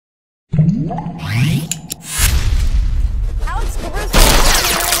Alex Caruso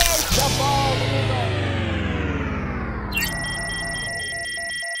against the ball.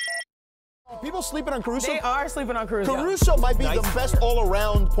 People sleeping on Caruso? They are sleeping on Caruso. Caruso might be the best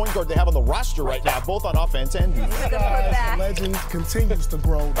all-around point guard they have on the roster right now, both on offense and defense. The legend continues to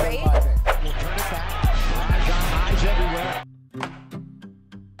grow day by day. We'll turn it back. Eyes on eyes everywhere.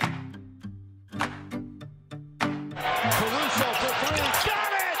 Caruso for three.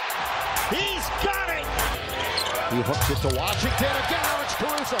 Got it! He's got it! He hooks it to Washington. Again, Alex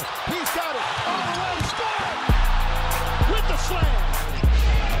Caruso. He's got it. All the way. Score! With the slam.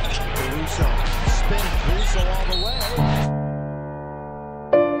 Caruso spinning. Caruso all the way.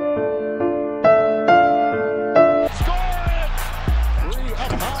 Score it! Three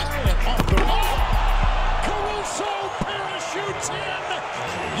up high and off the wall. Caruso parachutes in.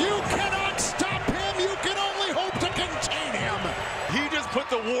 You cannot stop him. You can only hope to contain him. He just put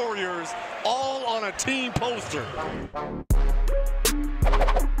the Warriors all on a team poster.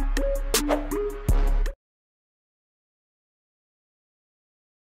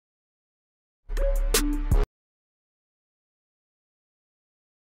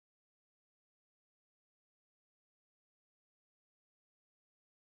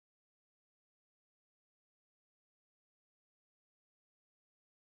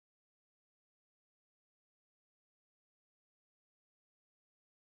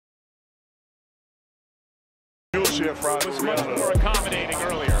 Was much more accommodating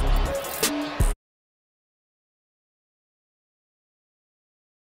earlier.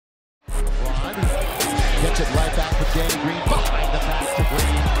 Gets it right back to Danny Green. Behind the back to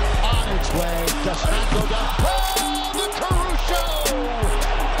Green. On its way. Does not go down. Oh, the Caruso!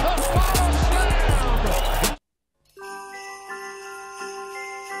 The final slam!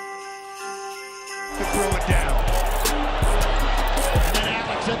 To throw it down. And then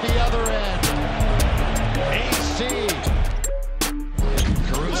Alex at the other end.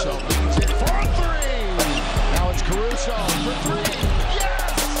 Caruso leads it for a three. Now it's Caruso for three.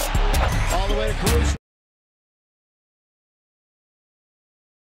 Yes! All the way to Caruso.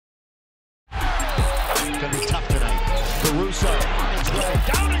 It's going to be tough tonight. Caruso on its way.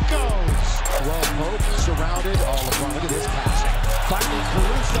 Down it goes. Well, Pope surrounded. All LeBron. Look at this passing. Finding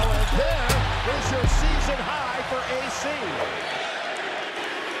Caruso, and there is your season high for AC.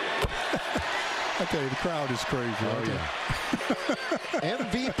 I tell you, the crowd is crazy. Oh, yeah.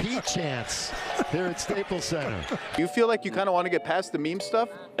 MVP chance here at Staples Center. You feel like you kind of want to get past the meme stuff?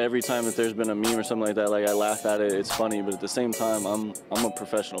 Every time that there's been a meme or something like that, like I laugh at it, it's funny, but at the same time, I'm a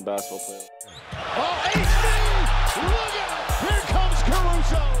professional basketball player. Oh, AC! Look out! Here comes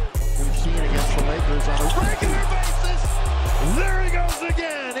Caruso! We've seen it against the Lakers on a regular basis. There he goes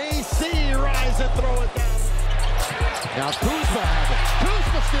again. AC rise and throw it down. Now Kuzma has it.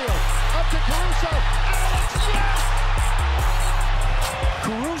 Kuzma steals. Up to Caruso. Alex, yes!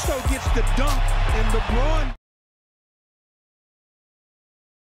 Caruso gets the dunk, and LeBron.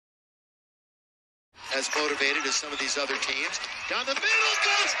 As motivated as some of these other teams. Down the middle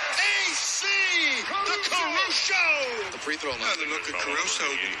goes AC! The Caruso! The free throw line. Look at Caruso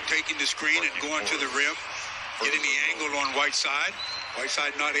taking the screen and going to the rim, getting the angle on Whiteside.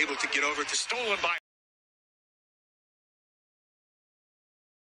 Whiteside not able to get over to Stolen by.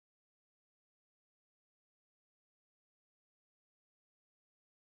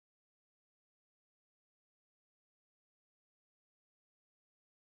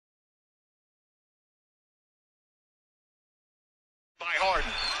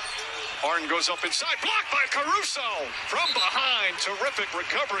 Harden. Harden goes up inside, blocked by Caruso from behind. Terrific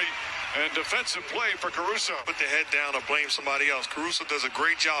recovery and defensive play for Caruso. put the head down or blame somebody else. Caruso does a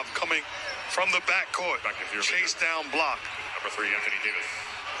great job coming from the backcourt. Chase down block. Number 3, Anthony Davis.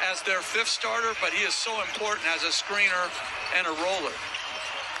 As their fifth starter, but he is so important as a screener and a roller.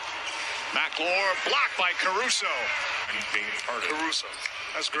 McLaur blocked by Caruso. And Caruso.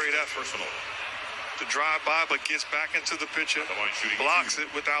 That's great effort. To drive by, but gets back into the picture, blocks it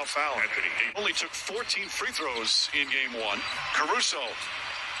without fouling. Only took 14 free throws in game 1. Caruso,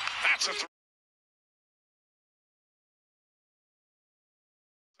 that's a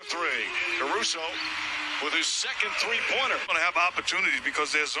three. Caruso with his second three-pointer. Going to have opportunities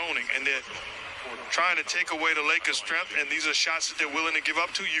because they're zoning and they're trying to take away the Lakers' strength, and these are shots that they're willing to give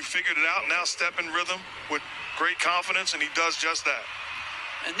up to. You figured it out. Now step in rhythm with great confidence, and he does just that.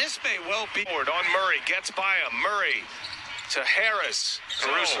 And this may well be on Murray, gets by him. Murray to Harris.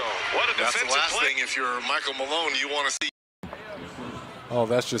 Caruso. What a defensive play. That's the last thing. If you're Michael Malone, you want to see. Oh,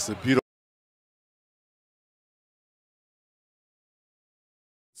 that's just a beautiful.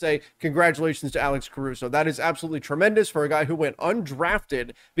 say congratulations to Alex Caruso. That is absolutely tremendous for a guy who went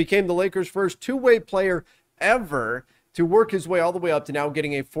undrafted, became the Lakers' first two-way player ever to work his way all the way up to now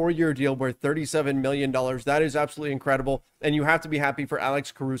getting a 4-year deal worth $37 million. That is absolutely incredible, and you have to be happy for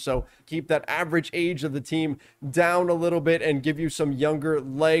Alex Caruso. Keep that average age of the team down a little bit and give you some younger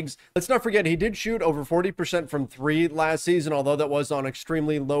legs. Let's not forget, he did shoot over 40% from 3 last season, although that was on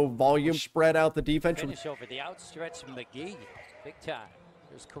extremely low volume. Spread out the defense. Finish over the outstretched McGee. Big time.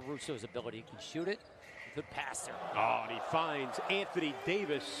 There's Caruso's ability. He can shoot it. Good passer. Oh, and he finds Anthony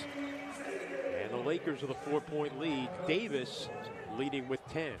Davis. And the Lakers with a 4-point lead. Davis leading with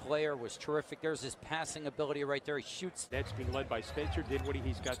 10. Player was terrific. There's his passing ability right there. He shoots. That's being led by Spencer Dinwiddie.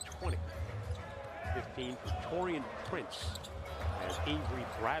 He's got 20. 15 for Torian Prince. As Avery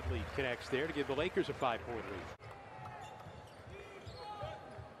Bradley connects there to give the Lakers a 5-point lead.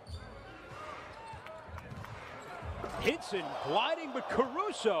 Hinson gliding, but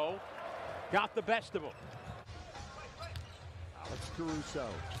Caruso got the best of him. Alex Caruso.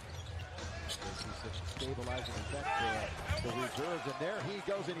 This is a stabilizing effect for the reserves, and there he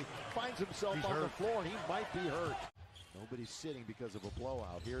goes, and he finds himself on the floor, and he might be hurt. Nobody's sitting because of a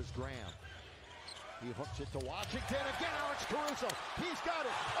blowout. Here's Graham. He hooks it to Washington. Again, Alex Caruso. He's got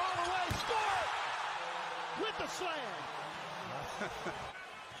it. All the way. Score! With the slam.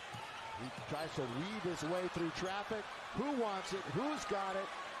 He tries to weave his way through traffic. Who wants it? Who's got it?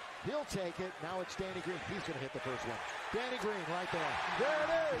 He'll take it. Now it's Danny Green. He's going to hit the first one. Danny Green right there. There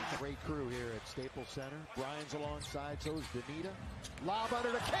it is. Great crew here at Staples Center. Brian's alongside, so is Danita. Lob under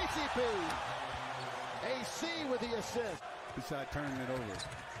to KCP. AC with the assist. Beside turning it over.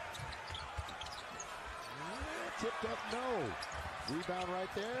 Tipped up, no. Rebound right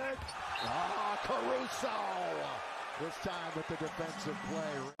there. Ah, Caruso. This time with the defensive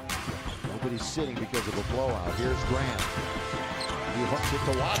play. Nobody's sitting because of a blowout. Here's Graham. He hooks it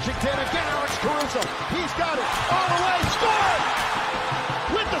to Washington. Again, Alex Caruso. He's got it. All the way. Scored!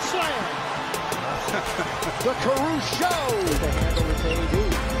 With the slam. The Caruso. The handle with AD.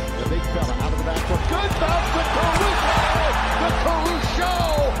 The big fella out of the backcourt. Good bounce with Caruso. The Caruso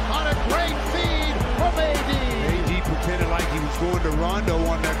on a great feed from AD. AD pretended like he was going to Rondo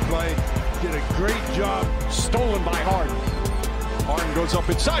on that play. Did a great job. Stolen by Harden. Harden goes up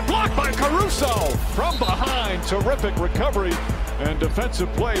inside, blocked by Caruso from behind. Terrific recovery and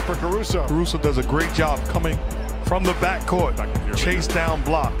defensive play for Caruso. Caruso does a great job coming from the backcourt. Chase down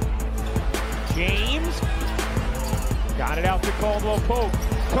block. James got it out to Caldwell Pope.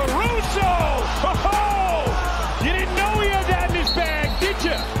 Caruso! Oh! You didn't know he had that in his bag, did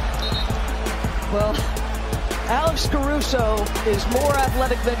you? Well, Alex Caruso is more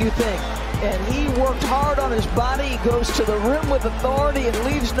athletic than you think. And he worked hard on his body. He goes to the rim with authority and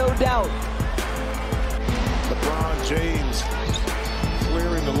leaves no doubt. LeBron James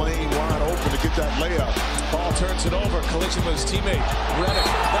clearing the lane wide open to get that layup. Ball turns it over. Collision with his teammate. Redick.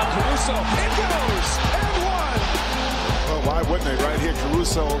 Now Caruso. It goes! And one! Well, why wouldn't they? Right here,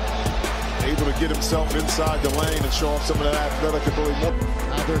 Caruso able to get himself inside the lane and show off some of that athletic ability.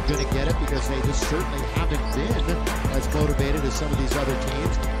 Now they're going to get it because they just certainly haven't been as motivated as some of these other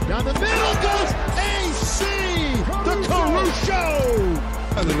teams. Down the middle goes AC! The Caruso!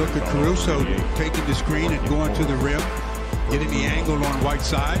 They look at Caruso taking the screen and going to the rim, getting the angle on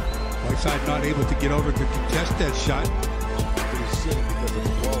Whiteside. Whiteside not able to get over to contest that shot. He's sitting because of the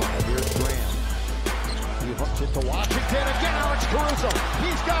blowout. Here's Graham. He hooks it to Washington. Again, Alex Caruso.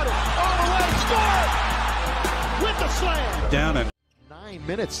 He's got it. All the way. Score! With the slam. Down in 9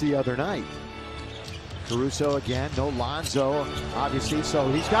 minutes the other night. Caruso again, no Lonzo, obviously,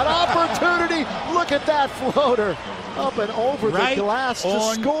 so he's got opportunity. Look at that floater up and over the glass to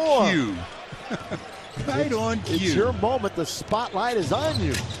score. Cue. Right on cue. It's your moment. The spotlight is on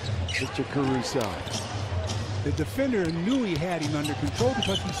you, Mr. Caruso. The defender knew he had him under control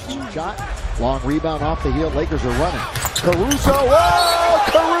because he's seen shot. Long rebound off the heel. Lakers are running. Caruso. Whoa!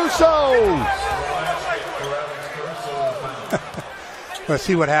 Caruso! Let's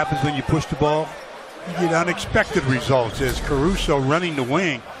see what happens when you push the ball. You get unexpected results. As Caruso running the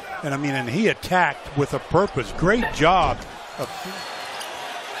wing, and he attacked with a purpose. Great job.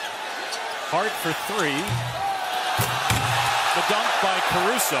 Hart for three. The dunk by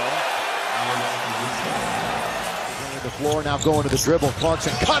Caruso. The floor now going to the dribble.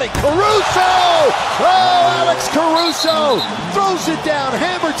 Clarkson cutting. Caruso! Oh, Alex Caruso throws it down.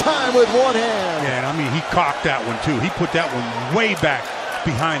 Hammer time with one hand. Yeah, and he cocked that one too. He put that one way back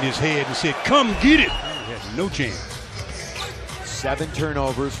behind his head and said, "Come get it." He has no chance. 7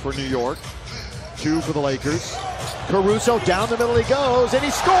 turnovers for New York. 2 for the Lakers. Caruso down the middle he goes, and he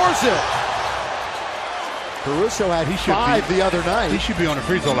scores it. Caruso had 5 the other night. He should be on the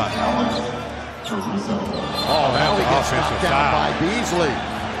free throw line. Oh, now he gets knocked down by Beasley.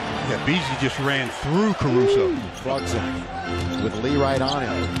 Yeah, Beasley just ran through Caruso. Clarkson with Lee right on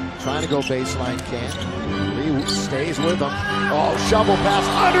him. Trying to go baseline, can't. Lee stays with him. Oh, shovel pass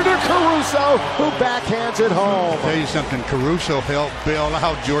under to Caruso, who backhands it home. I'll tell you something, Caruso helped bail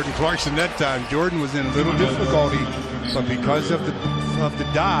out Jordan Clarkson that time. Jordan was in a little difficulty, but because of the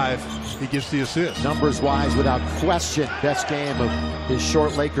dive, he gets the assist. Numbers-wise, without question, best game of his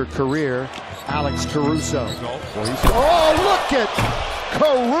short Laker career, Alex Caruso. Oh, look at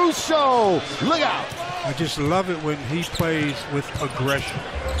Caruso! Look out! I just love it when he plays with aggression.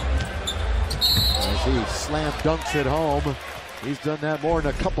 As he slam dunks at home. He's done that more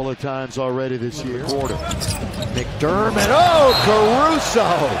than a couple of times already this year. Quarter. McDermott. Oh, Caruso!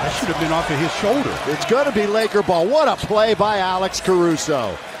 That should have been off of his shoulder. It's going to be Laker ball. What a play by Alex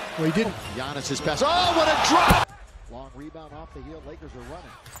Caruso. Well, he didn't. Giannis's pass. Oh, what a drop! Long rebound off the heel. Lakers are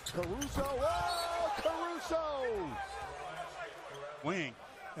running. Caruso. Oh, Caruso! Wing.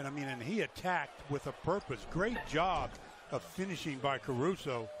 And he attacked with a purpose. Great job of finishing by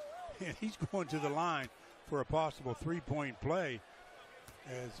Caruso. And he's going to the line for a possible three-point play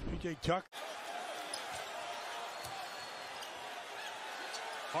as P.J. Tucker.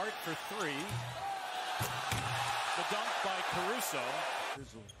 Hart for 3. The dunk by Caruso.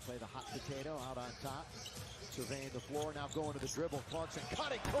 Play the hot potato out on top. Surveying the floor, now going to the dribble. Clarkson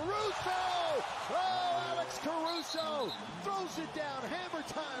cutting. Caruso! Oh, Alex Caruso throws it down. Hammer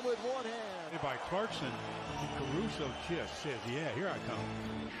time with one hand. By Clarkson, and Caruso just says, yeah, here I come.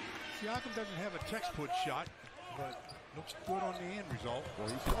 Siakam doesn't have a textbook shot, but looks good on the end result.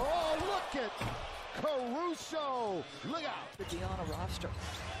 Oh, look at Caruso! Look out! To be on a roster.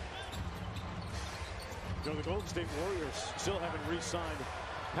 The Golden State Warriors still haven't re-signed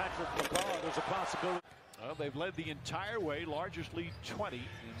Patrick McCaw. There's a possibility. Well, they've led the entire way, largest lead 20,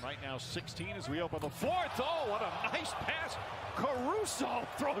 and right now 16 as we open the fourth. Oh, what a nice pass. Caruso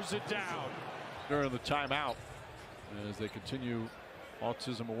throws it down during the timeout as they continue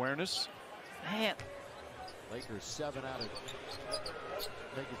autism awareness. Man. Lakers 7 out of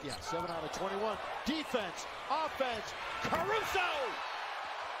 21. Defense, offense, Caruso!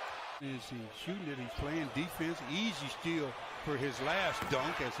 Is he shooting it? He's playing defense. Easy steal for his last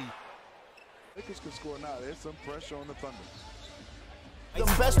dunk as he. Lakers can score now. There's some pressure on the Thunder. The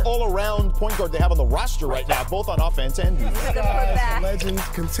best all-around point guard they have on the roster right now, both on offense and defense. The legend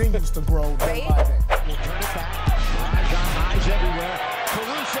continues to grow day by day. We'll turn it back. Eyes on eyes everywhere.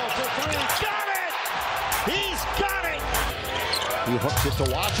 Caruso for 3. Got it! He's got it! He hooks it to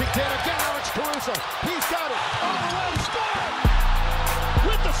Washington. Again, Alex Caruso. He's got it. All the way, score!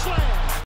 With the slam.